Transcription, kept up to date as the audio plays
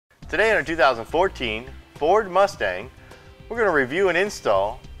Today in our 2014 Ford Mustang, we're going to review and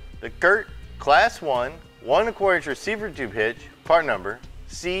install the CURT Class I 1 1/4 inch receiver tube hitch, part number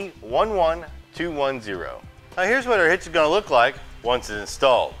C11210. Now here's what our hitch is going to look like once it's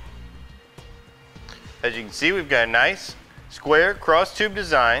installed. As you can see, we've got a nice square cross tube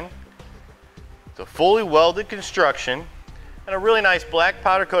design. It's a fully welded construction and a really nice black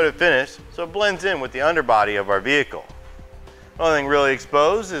powder coated finish, so it blends in with the underbody of our vehicle. The only thing really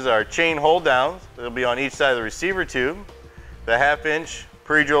exposed is our chain hold downs that'll be on each side of the receiver tube, the 1/2 inch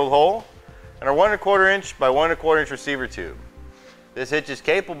pre-drilled hole, and our 1 1/4 inch by 1 1/4 inch receiver tube. This hitch is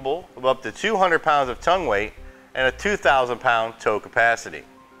capable of up to 200 pounds of tongue weight and a 2,000 pound tow capacity.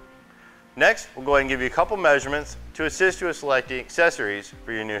 Next, we'll go ahead and give you a couple measurements to assist you with selecting accessories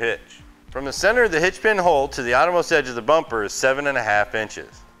for your new hitch. From the center of the hitch pin hole to the outermost edge of the bumper is 7.5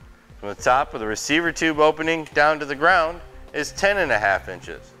 inches. From the top of the receiver tube opening down to the ground is 10.5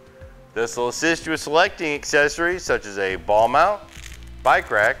 inches. This will assist you with selecting accessories such as a ball mount, bike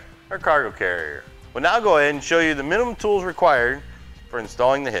rack, or cargo carrier. We'll now go ahead and show you the minimum tools required for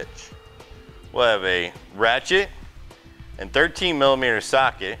installing the hitch. We'll have a ratchet and 13mm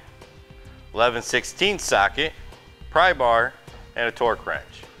socket, 11/16 socket, pry bar, and a torque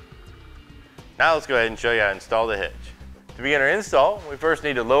wrench. Now let's go ahead and show you how to install the hitch. To begin our install, we first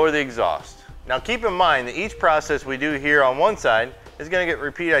need to lower the exhaust. Now keep in mind that each process we do here on one side is going to get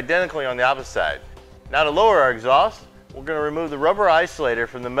repeated identically on the opposite side. Now to lower our exhaust, we're going to remove the rubber isolator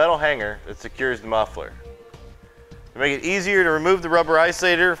from the metal hanger that secures the muffler. To make it easier to remove the rubber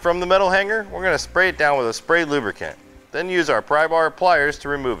isolator from the metal hanger, we're going to spray it down with a spray lubricant. Then use our pry bar pliers to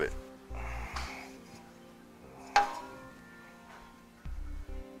remove it.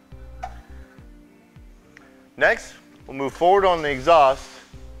 Next, we'll move forward on the exhaust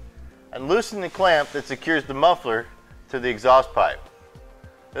and loosen the clamp that secures the muffler to the exhaust pipe.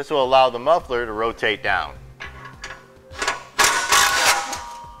 This will allow the muffler to rotate down.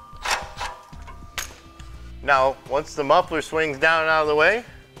 Now, once the muffler swings down and out of the way,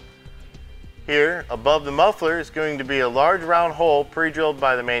 here above the muffler is going to be a large round hole pre-drilled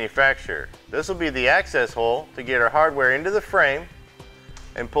by the manufacturer. This will be the access hole to get our hardware into the frame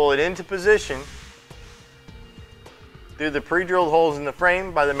and pull it into position through the pre-drilled holes in the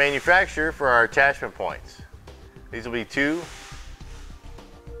frame by the manufacturer for our attachment points. These will be 2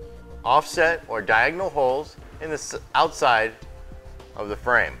 offset or diagonal holes in the outside of the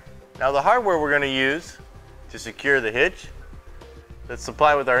frame. Now the hardware we're going to use to secure the hitch that's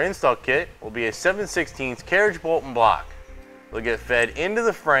supplied with our install kit will be a 7/16 carriage bolt and block. It'll get fed into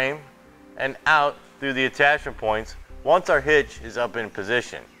the frame and out through the attachment points once our hitch is up in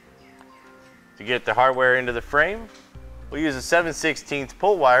position. To get the hardware into the frame, we'll use a 7/16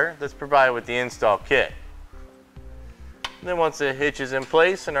 pull wire that's provided with the install kit. And then once the hitch is in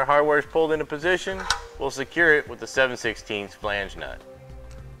place and our hardware is pulled into position, we'll secure it with the 7/16 flange nut.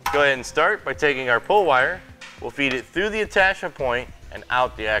 Go ahead and start by taking our pull wire. We'll feed it through the attachment point and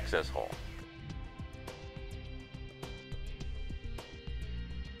out the access hole.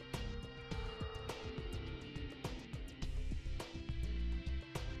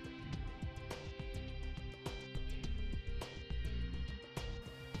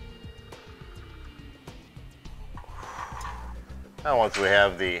 Now once we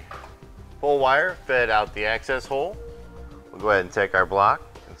have the pull wire fed out the access hole, we'll go ahead and take our block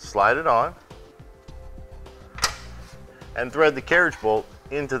and slide it on and thread the carriage bolt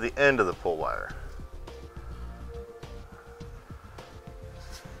into the end of the pull wire.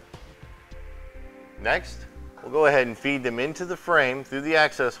 Next, we'll go ahead and feed them into the frame through the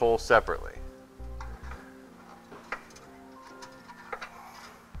access hole separately.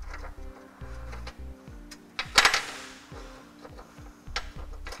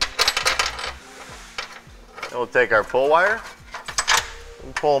 Then we'll take our pull wire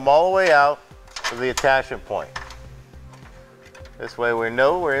and pull them all the way out to the attachment point. This way we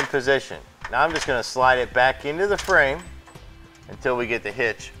know we're in position. Now I'm just going to slide it back into the frame until we get the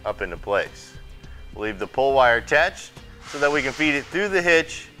hitch up into place. We'll leave the pull wire attached so that we can feed it through the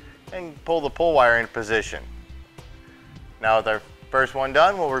hitch and pull the pull wire into position. Now with our first one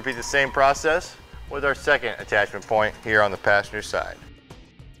done, we'll repeat the same process with our second attachment point here on the passenger side.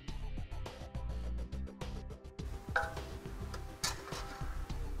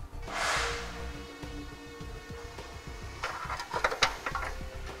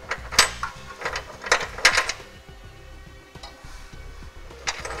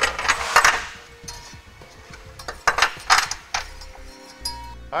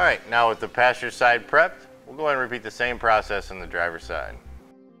 Alright, now with the passenger side prepped, we'll go ahead and repeat the same process on the driver's side.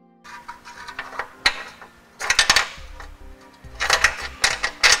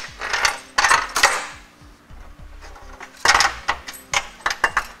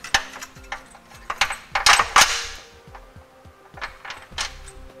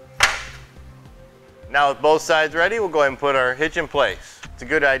 Now with both sides ready, we'll go ahead and put our hitch in place. It's a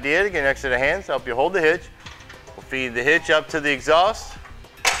good idea to get next to the hands to help you hold the hitch. We'll feed the hitch up to the exhaust.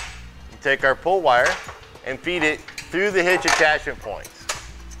 We'll take our pull wire and feed it through the hitch attachment points.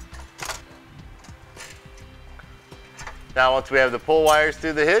 Now once we have the pull wires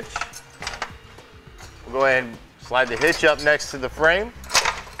through the hitch, we'll go ahead and slide the hitch up next to the frame.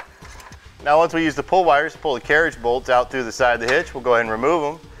 Now once we use the pull wires to pull the carriage bolts out through the side of the hitch, we'll go ahead and remove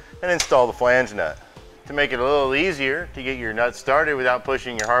them and install the flange nut. To make it a little easier to get your nut started without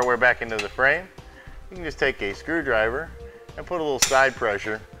pushing your hardware back into the frame, you can just take a screwdriver and put a little side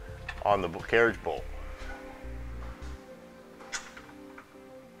pressure on the carriage bolt.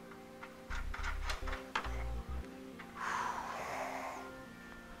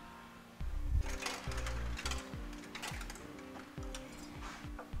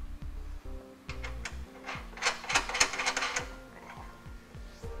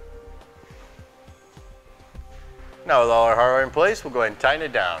 Now with all our hardware in place, we'll go ahead and tighten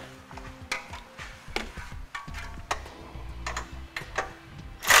it down.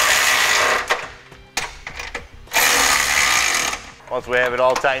 Once we have it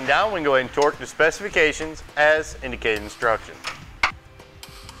all tightened down, we can go ahead and torque the specifications as indicated in instructions.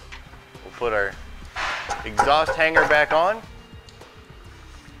 We'll put our exhaust hanger back on.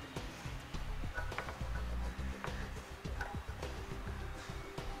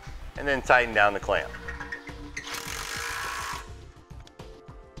 And then tighten down the clamp.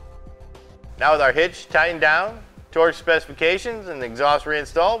 Now with our hitch tightened down, torque specifications, and the exhaust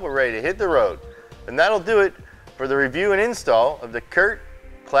reinstalled, we're ready to hit the road. And that'll do it for the review and install of the CURT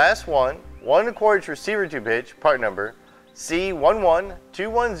Class I 1 1/4 receiver tube hitch, part number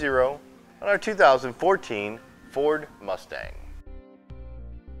C11210 on our 2014 Ford Mustang.